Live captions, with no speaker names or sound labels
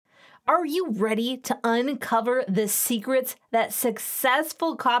Are you ready to uncover the secrets that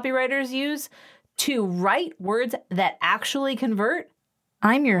successful copywriters use to write words that actually convert?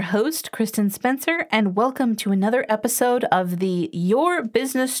 I'm your host, Kristen Spencer, and welcome to another episode of the Your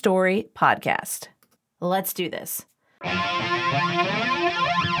Business Story podcast. Let's do this. The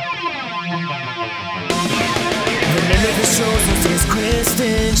name of the show is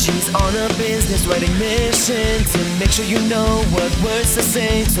Kristen. She's on a business writing mission to make sure you know what words to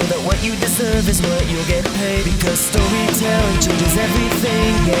say, so that what you deserve is what you'll get paid. Because storytelling changes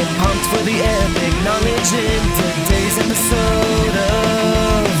everything. Get pumped for the epic knowledge in today's episode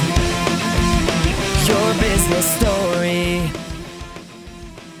of Your Business Story.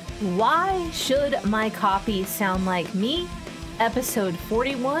 Why should my copy sound like me? Episode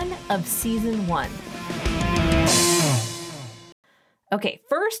 41 of Season 1. Okay,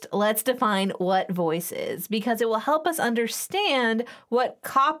 first, let's define what voice is, because it will help us understand what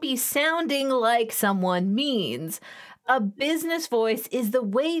copy sounding like someone means. A business voice is the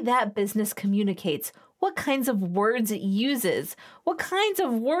way that business communicates, what kinds of words it uses, what kinds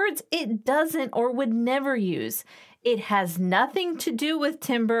of words it doesn't or would never use. It has nothing to do with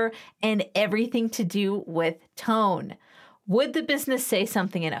timbre and everything to do with tone. Would the business say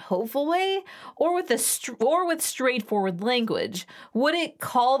something in a hopeful way or with straightforward language? Would it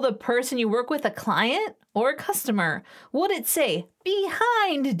call the person you work with a client or a customer? Would it say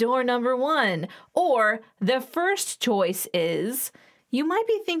behind door number 1? Or the first choice is, you might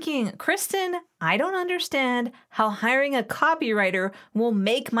be thinking, Kristen, I don't understand how hiring a copywriter will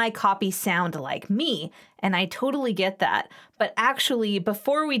make my copy sound like me. And I totally get that. But actually,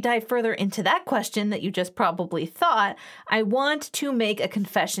 before we dive further into that question that you just probably thought, I want to make a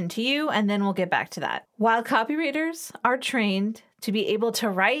confession to you, and then we'll get back to that. While copywriters are trained to be able to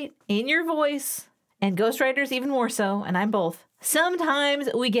write in your voice, and ghostwriters even more so, and I'm both, sometimes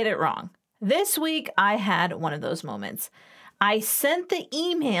we get it wrong. This week, I had one of those moments. I sent the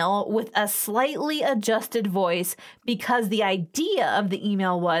email with a slightly adjusted voice because the idea of the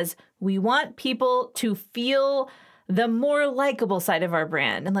email was we want people to feel the more likable side of our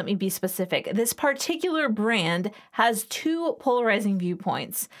brand. And let me be specific. This particular brand has two polarizing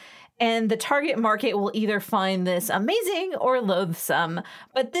viewpoints, and the target market will either find this amazing or loathsome.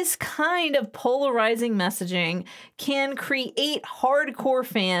 But this kind of polarizing messaging can create hardcore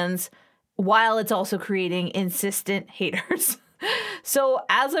fans while it's also creating insistent haters. So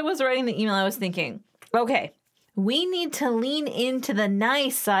as I was writing the email, I was thinking, okay, we need to lean into the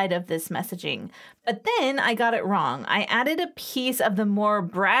nice side of this messaging. But then I got it wrong. I added a piece of the more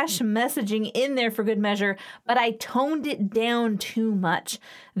brash messaging in there for good measure, but I toned it down too much.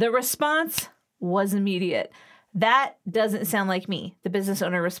 The response was immediate. That doesn't sound like me, the business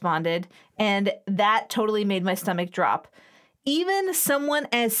owner responded, and that totally made my stomach drop. Even someone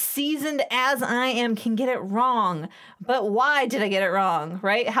as seasoned as I am can get it wrong. But why did I get it wrong,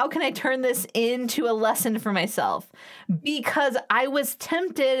 right? How can I turn this into a lesson for myself? Because I was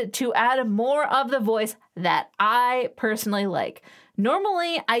tempted to add more of the voice that I personally like.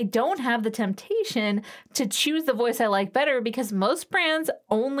 Normally, I don't have the temptation to choose the voice I like better because most brands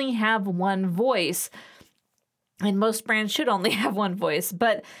only have one voice. And most brands should only have one voice,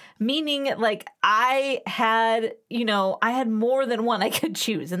 but meaning like I had more than one I could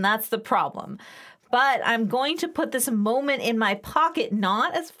choose, and that's the problem. But I'm going to put this moment in my pocket,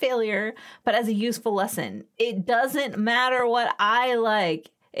 not as failure, but as a useful lesson. It doesn't matter what I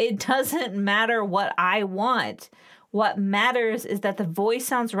like. It doesn't matter what I want. What matters is that the voice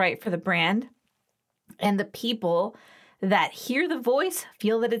sounds right for the brand, and the people that hear the voice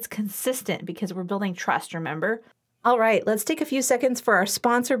feel that it's consistent because we're building trust, remember? All right, let's take a few seconds for our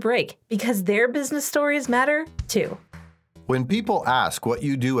sponsor break because their business stories matter too. When people ask what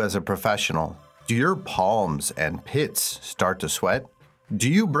you do as a professional, do your palms and pits start to sweat? Do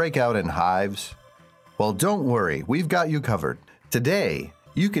you break out in hives? Well, don't worry, we've got you covered. Today,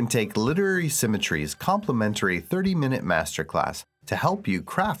 you can take Literary Symmetry's complimentary 30-minute masterclass to help you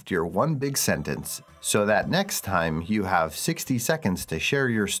craft your one big sentence so that next time you have 60 seconds to share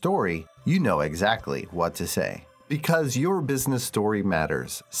your story, you know exactly what to say. Because your business story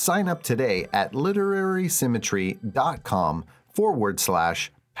matters. Sign up today at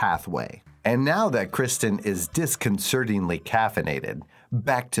literarysymmetry.com/pathway. And now that Kristen is disconcertingly caffeinated,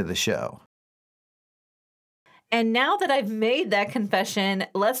 back to the show. And now that I've made that confession,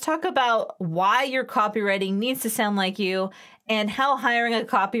 let's talk about why your copywriting needs to sound like you and how hiring a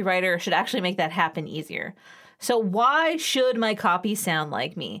copywriter should actually make that happen easier. So why should my copy sound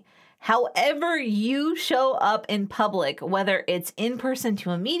like me? However you show up in public, whether it's in person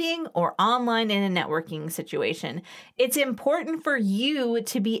to a meeting or online in a networking situation, it's important for you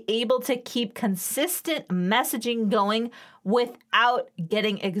to be able to keep consistent messaging going without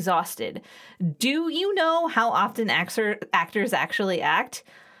getting exhausted. Do you know how often actors actually act?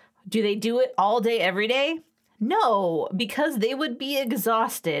 Do they do it all day, every day? No, because they would be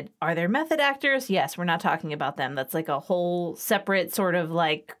exhausted. Are there method actors? Yes, we're not talking about them. That's like a whole separate sort of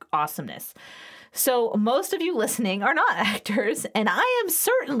like awesomeness. So most of you listening are not actors, and I am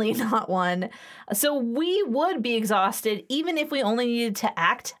certainly not one. So we would be exhausted even if we only needed to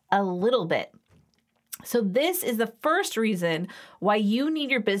act a little bit. So this is the first reason why you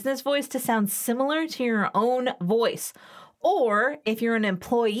need your business voice to sound similar to your own voice. Or if you're an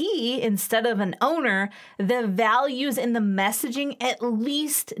employee instead of an owner, the values in the messaging at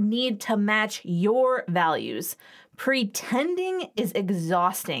least need to match your values. Pretending is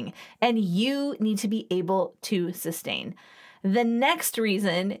exhausting, and you need to be able to sustain. The next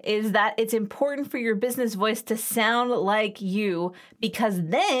reason is that it's important for your business voice to sound like you, because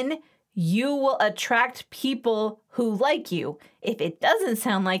then you will attract people who like you. If it doesn't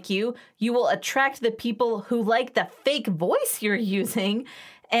sound like you, you will attract the people who like the fake voice you're using,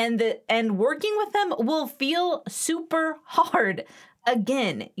 and working with them will feel super hard.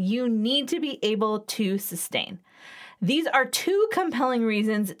 Again, you need to be able to sustain. These are two compelling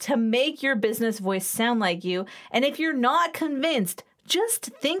reasons to make your business voice sound like you. And if you're not convinced, just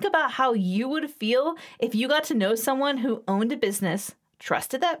think about how you would feel if you got to know someone who owned a business,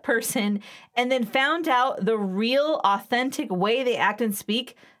 trusted that person, and then found out the real, authentic way they act and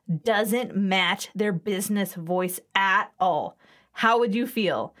speak doesn't match their business voice at all. How would you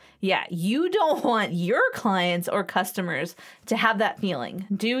feel? Yeah, you don't want your clients or customers to have that feeling,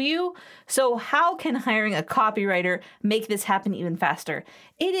 do you? So how can hiring a copywriter make this happen even faster?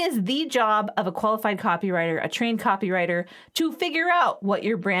 It is the job of a qualified copywriter, a trained copywriter, to figure out what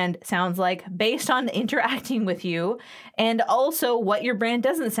your brand sounds like based on interacting with you, and also what your brand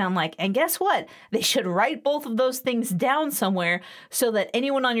doesn't sound like. And guess what? They should write both of those things down somewhere so that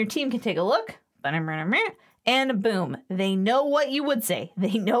anyone on your team can take a look. And boom, they know what you would say.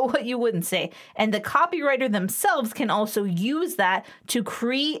 They know what you wouldn't say. And the copywriter themselves can also use that to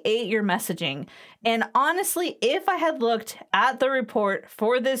create your messaging. And honestly, if I had looked at the report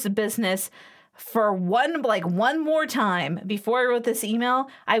for this business for one more time before I wrote this email,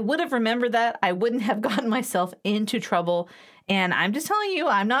 I would have remembered that. I wouldn't have gotten myself into trouble. And I'm just telling you,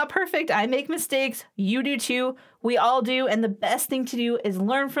 I'm not perfect. I make mistakes. You do too. We all do. And the best thing to do is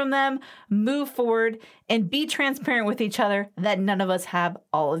learn from them, move forward, and be transparent with each other that none of us have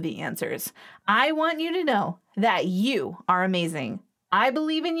all of the answers. I want you to know that you are amazing. I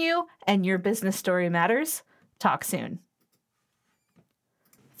believe in you, and your business story matters. Talk soon.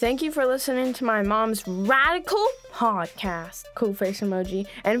 Thank you for listening to my mom's radical podcast. Cool face emoji.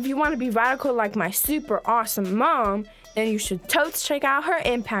 And if you want to be radical like my super awesome mom, then you should totes check out her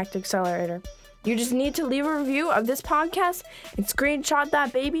Impact Accelerator. You just need to leave a review of this podcast and screenshot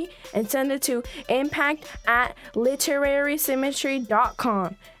that baby and send it to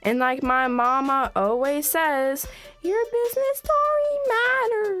impact@literarysymmetry.com. And like my mama always says, your business story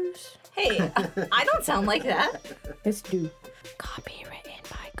matters. Hey, I don't sound like that. Let's do copyright.